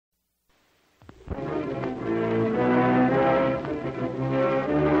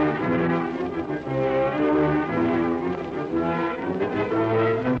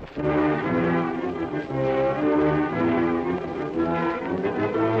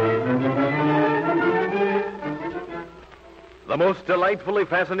The most delightfully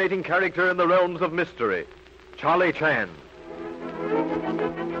fascinating character in the realms of mystery, Charlie Chan.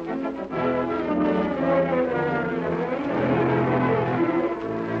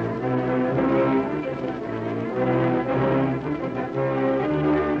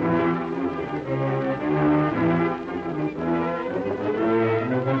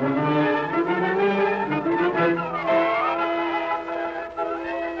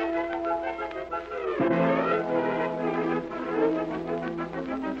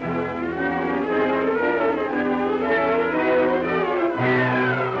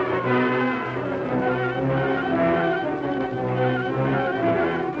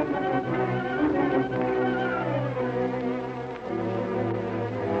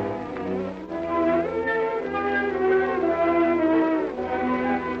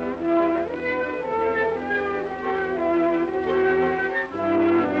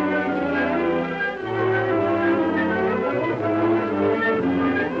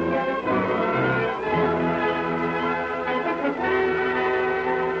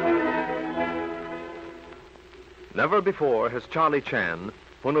 Never before has Charlie Chan,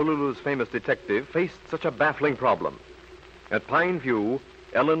 Honolulu's famous detective, faced such a baffling problem. At Pine View,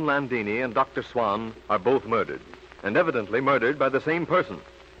 Ellen Landini and Dr. Swan are both murdered, and evidently murdered by the same person.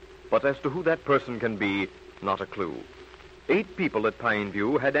 But as to who that person can be, not a clue. 8 people at Pine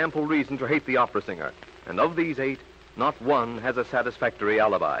View had ample reason to hate the opera singer, and of these 8, not one has a satisfactory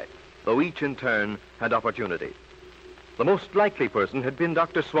alibi, though each in turn had opportunity. The most likely person had been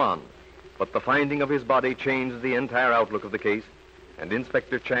Dr. Swan, but the finding of his body changed the entire outlook of the case, and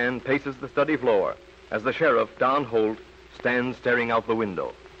Inspector Chan paces the study floor as the sheriff, Don Holt, stands staring out the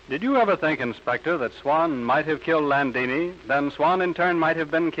window. Did you ever think, Inspector, that Swan might have killed Landini, then Swan in turn might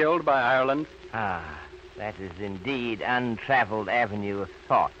have been killed by Ireland? That is indeed untraveled avenue of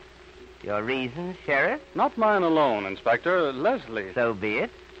thought. Your reasons, Sheriff? Not mine alone, Inspector. Leslie. So be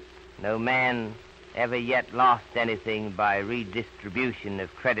it. No man ever yet lost anything by redistribution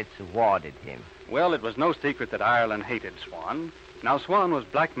of credits awarded him. Well, it was no secret that Ireland hated Swan. Now, Swan was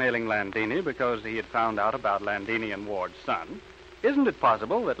blackmailing Landini because he had found out about Landini and Ward's son. Isn't it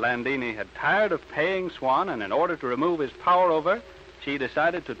possible that Landini had tired of paying Swan, and in order to remove his power over, she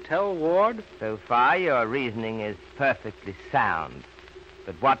decided to tell Ward? So far, your reasoning is perfectly sound.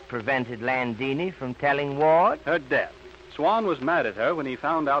 But what prevented Landini from telling Ward? Her death. Swan was mad at her when he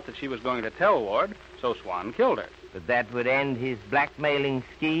found out that she was going to tell Ward, so Swan killed her. But that would end his blackmailing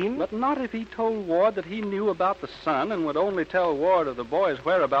scheme? But not if he told Ward that he knew about the son and would only tell Ward of the boy's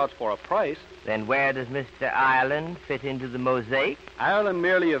whereabouts for a price. Then where does Mr. Ireland fit into the mosaic? Ireland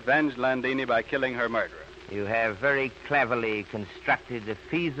merely avenged Landini by killing her murderer. You have very cleverly constructed a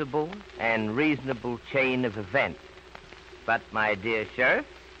feasible and reasonable chain of events. But, my dear Sheriff,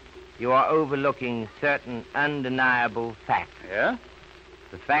 you are overlooking certain undeniable facts. Yeah?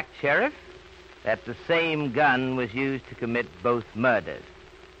 The fact, Sheriff, that the same gun was used to commit both murders.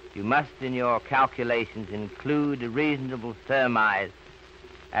 You must, in your calculations, include a reasonable surmise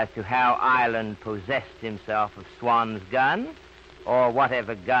as to how Ireland possessed himself of Swan's gun, or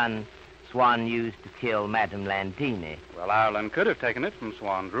whatever gun Swan used to kill Madame Landini. Well, Ireland could have taken it from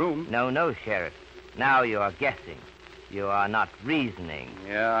Swan's room. No, Sheriff. Now you are guessing. You are not reasoning.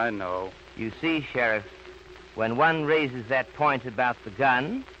 Yeah, I know. You see, Sheriff, when one raises that point about the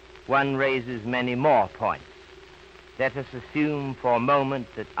gun, one raises many more points. Let us assume for a moment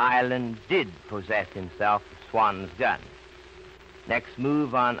that Ireland did possess himself of Swan's gun. Next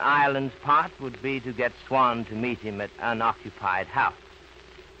move on Ireland's part would be to get Swan to meet him at unoccupied house.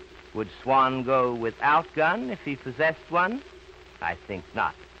 Would Swan go without gun if he possessed one? I think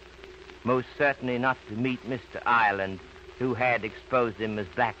not. Most certainly not to meet Mr. Ireland, who had exposed him as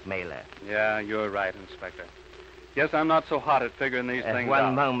blackmailer. Yeah, you're right, Inspector. Guess I'm not so hot at figuring these things out.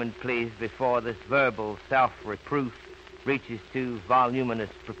 One moment, please, before this verbal self-reproof reaches to voluminous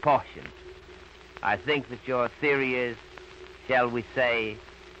proportions. I think that your theory is, shall we say,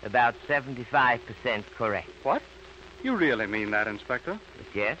 about 75% correct. What? You really mean that, Inspector?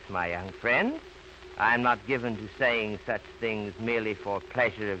 But yes, my young friend. I'm not given to saying such things merely for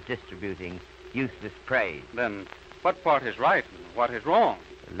pleasure of distributing useless praise. Then what part is right and what is wrong?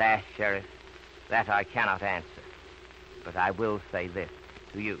 The last, Sheriff, that I cannot answer. But I will say this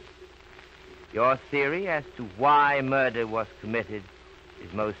to you. Your theory as to why murder was committed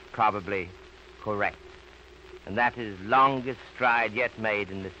is most probably correct. And that is longest stride yet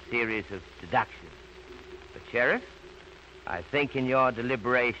made in this series of deductions. But, Sheriff, I think in your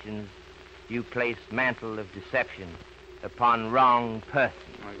deliberations you place mantle of deception upon wrong person.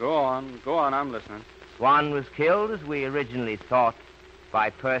 Now, go on, I'm listening. Swan was killed, as we originally thought, by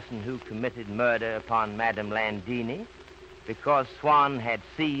person who committed murder upon Madame Landini, because Swan had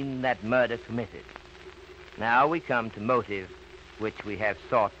seen that murder committed. Now we come to motive, which we have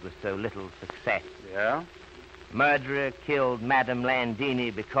sought with so little success. Yeah? Murderer killed Madame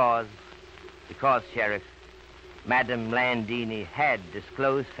Landini because, Sheriff, Madame Landini had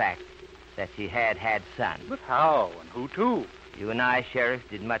disclosed fact that she had sons. But how and who to? You and I, Sheriff,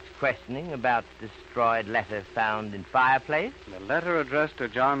 did much questioning about the destroyed letter found in fireplace. The letter addressed to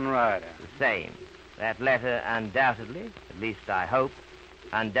John Ryder. The same. That letter undoubtedly, at least I hope,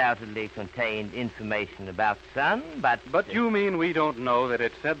 undoubtedly contained information about son, but... But you mean we don't know that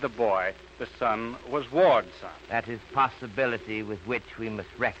it said the boy, the son, was Ward's son? That is possibility with which we must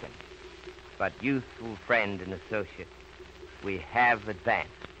reckon. But youthful friend and associate, we have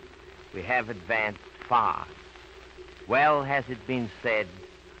advanced. We have advanced far. Well has it been said,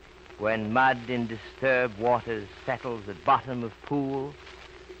 when mud in disturbed waters settles at bottom of pool,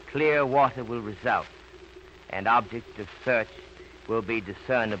 clear water will result, and object of search will be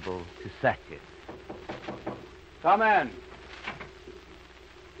discernible to search it. Come in.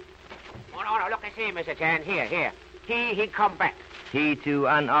 Oh, no, look, I see, Mr. Chan. Here. He come back. Key to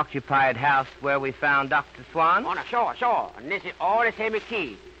unoccupied house where we found Dr. Swan? Oh, no, sure. And this is all the same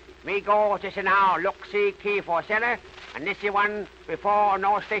key. Me go just now, look, see key for cellar, and this is one before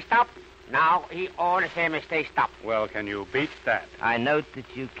no stay stop. Now he all the same as stay stop. Well, can you beat that? I note that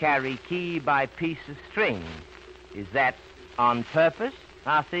you carry key by piece of string. Is that on purpose,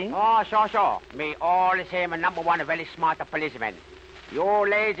 I think? Oh, sure. Me all the same, and number one, a very smart policeman. You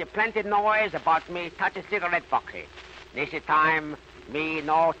lazy plenty noise about me touch a cigarette box. This is time, me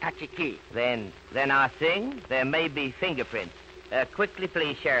no touch a key. Then I think there may be fingerprints. Quickly,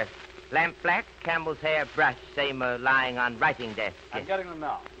 please, Sheriff. Lamp black, camel's hair, brush, same lying on writing desk. I'm getting them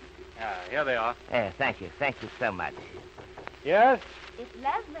now. Here they are. Thank you so much. Yes? It's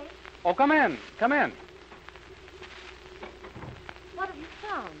Leslie. Oh, come in. What have you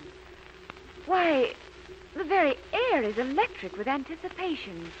found? Why, the very air is electric with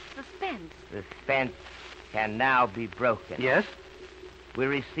anticipation, suspense. Suspense can now be broken. Yes? We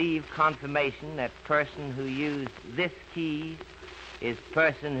receive confirmation that person who used this key is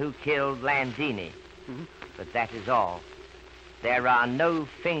person who killed Landini. Mm-hmm. But that is all. There are no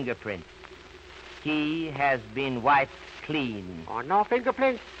fingerprints. Key has been wiped clean. Oh, no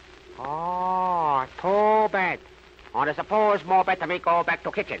fingerprints? Oh, too bad. Oh, I suppose more better me go back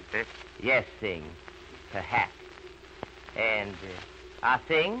to kitchen. Huh? Yes, Sing. Perhaps. And,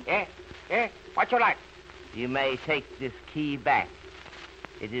 Sing? Yeah, what you like? You may take this key back.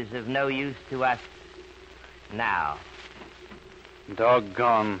 It is of no use to us now.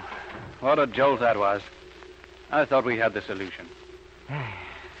 Doggone. What a jolt that was. I thought we had the solution.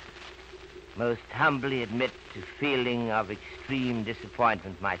 Most humbly admit to feeling of extreme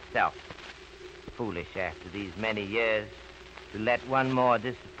disappointment myself. Foolish after these many years to let one more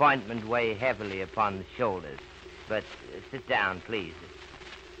disappointment weigh heavily upon the shoulders. But sit down, please.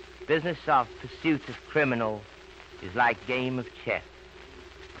 Business of pursuit of criminal is like game of chess.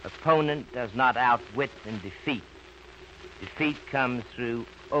 Opponent does not outwit and defeat. Defeat comes through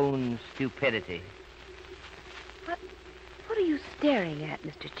own stupidity. What are you staring at,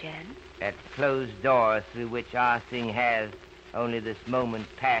 Mr. Chan? At closed door through which Ah Sing has, only this moment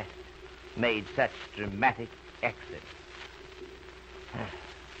past, made such dramatic exit.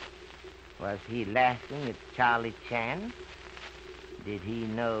 Was he laughing at Charlie Chan? Did he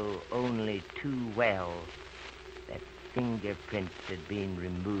know only too well that fingerprints had been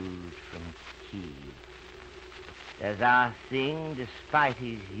removed from key? Does Ah Sing, despite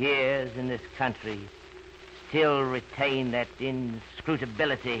his years in this country, still retain that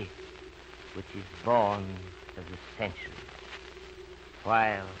inscrutability which is born of the centuries?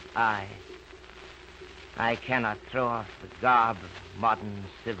 While I cannot throw off the garb of modern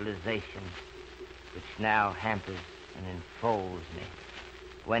civilization which now hampers and enfolds me,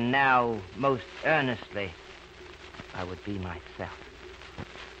 when now most earnestly I would be myself.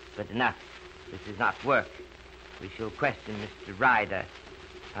 But enough. This is not work. We shall question Mr. Ryder.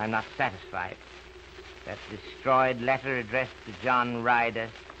 I'm not satisfied. That destroyed letter addressed to John Ryder,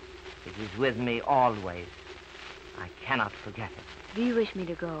 it is with me always. I cannot forget it. Do you wish me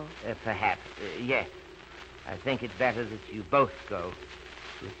to go? Perhaps. Yes. I think it better that you both go.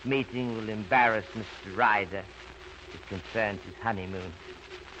 This meeting will embarrass Mr. Ryder. It concerns his honeymoon.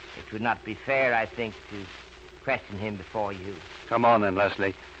 It would not be fair, I think, to question him before you. Come on then,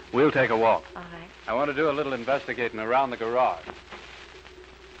 Leslie. We'll take a walk. All right. I want to do a little investigating around the garage.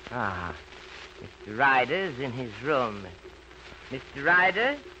 Mr. Ryder's in his room. Mr.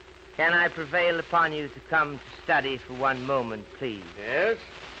 Ryder, can I prevail upon you to come to study for one moment, please? Yes?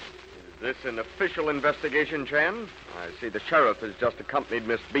 This an official investigation, Chan? I see the sheriff has just accompanied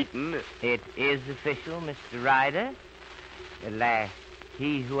Miss Beaton. It is official, Mr. Ryder. Alas,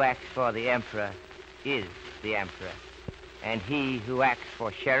 he who acts for the Emperor is the Emperor. And he who acts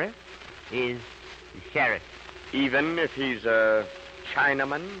for sheriff is the sheriff. Even if he's a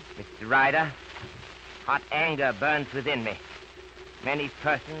Chinaman? Mr. Ryder, hot anger burns within me. Many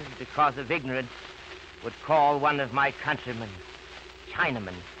persons, because of ignorance, would call one of my countrymen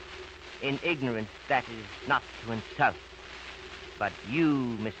Chinaman. In ignorance, that is not to insult. But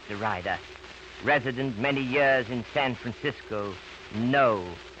you, Mr. Ryder, resident many years in San Francisco, know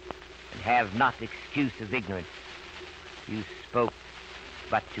and have not excuse of ignorance. You spoke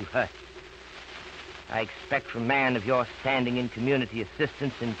but to hurt. I expect from a man of your standing in community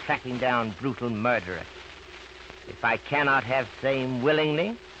assistance in tracking down brutal murderers. If I cannot have same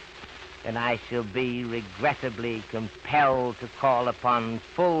willingly, then I shall be regrettably compelled to call upon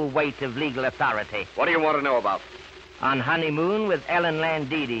full weight of legal authority. What do you want to know about? On honeymoon with Ellen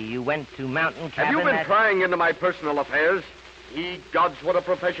Landini, you went to Mountain Cabin. Have you been prying into my personal affairs? Ye gods, what a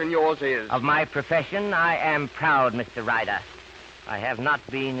profession yours is. Of my profession, I am proud, Mr. Ryder. I have not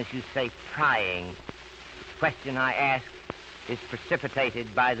been, as you say, prying. The question I ask is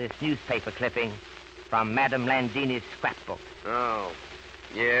precipitated by this newspaper clipping from Madame Landini's scrapbook. Oh,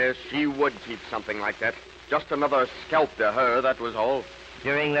 yes, she would keep something like that. Just another scalp to her, that was all.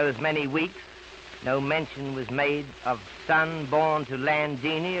 During those many weeks, no mention was made of son born to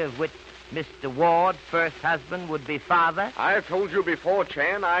Landini, of which Mr. Ward, first husband, would be father. I've told you before,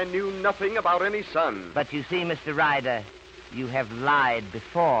 Chan, I knew nothing about any son. But you see, Mr. Ryder, you have lied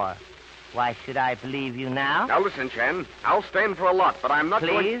before. Why should I believe you now? Now listen, Chan, I'll stand for a lot, but I'm not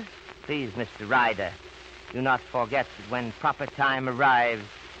going... Please, Mr. Ryder, do not forget that when proper time arrives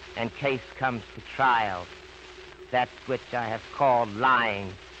and case comes to trial, that which I have called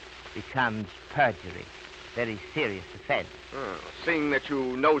lying becomes perjury. Very serious offense. Seeing that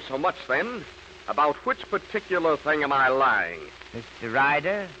you know so much, then, about which particular thing am I lying? Mr.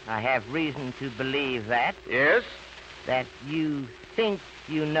 Ryder, I have reason to believe that. Yes? That you think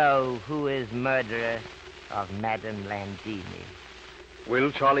you know who is murderer of Madame Landini.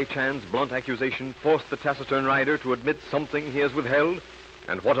 Will Charlie Chan's blunt accusation force the taciturn Ryder to admit something he has withheld?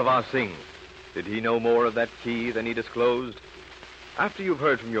 And what of Ah Sing? Did he know more of that key than he disclosed? After you've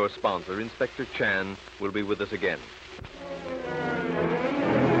heard from your sponsor, Inspector Chan will be with us again.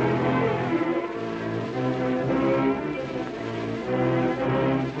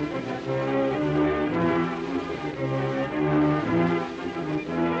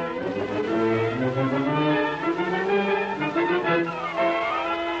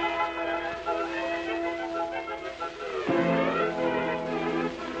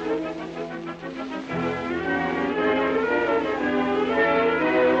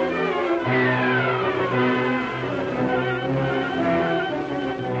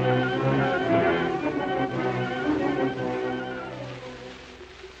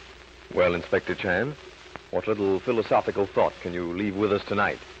 Well, Inspector Chan, what little philosophical thought can you leave with us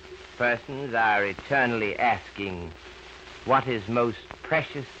tonight? Persons are eternally asking, what is most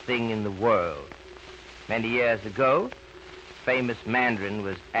precious thing in the world? Many years ago, famous Mandarin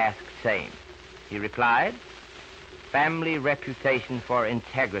was asked same. He replied, family reputation for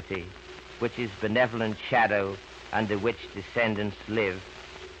integrity, which is benevolent shadow under which descendants live,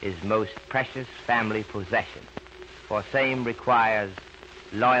 is most precious family possession. For same requires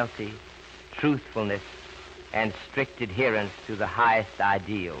loyalty, truthfulness, and strict adherence to the highest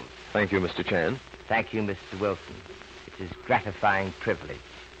ideals. Thank you, Mr. Chan. Thank you, Mr. Wilson. It is gratifying privilege.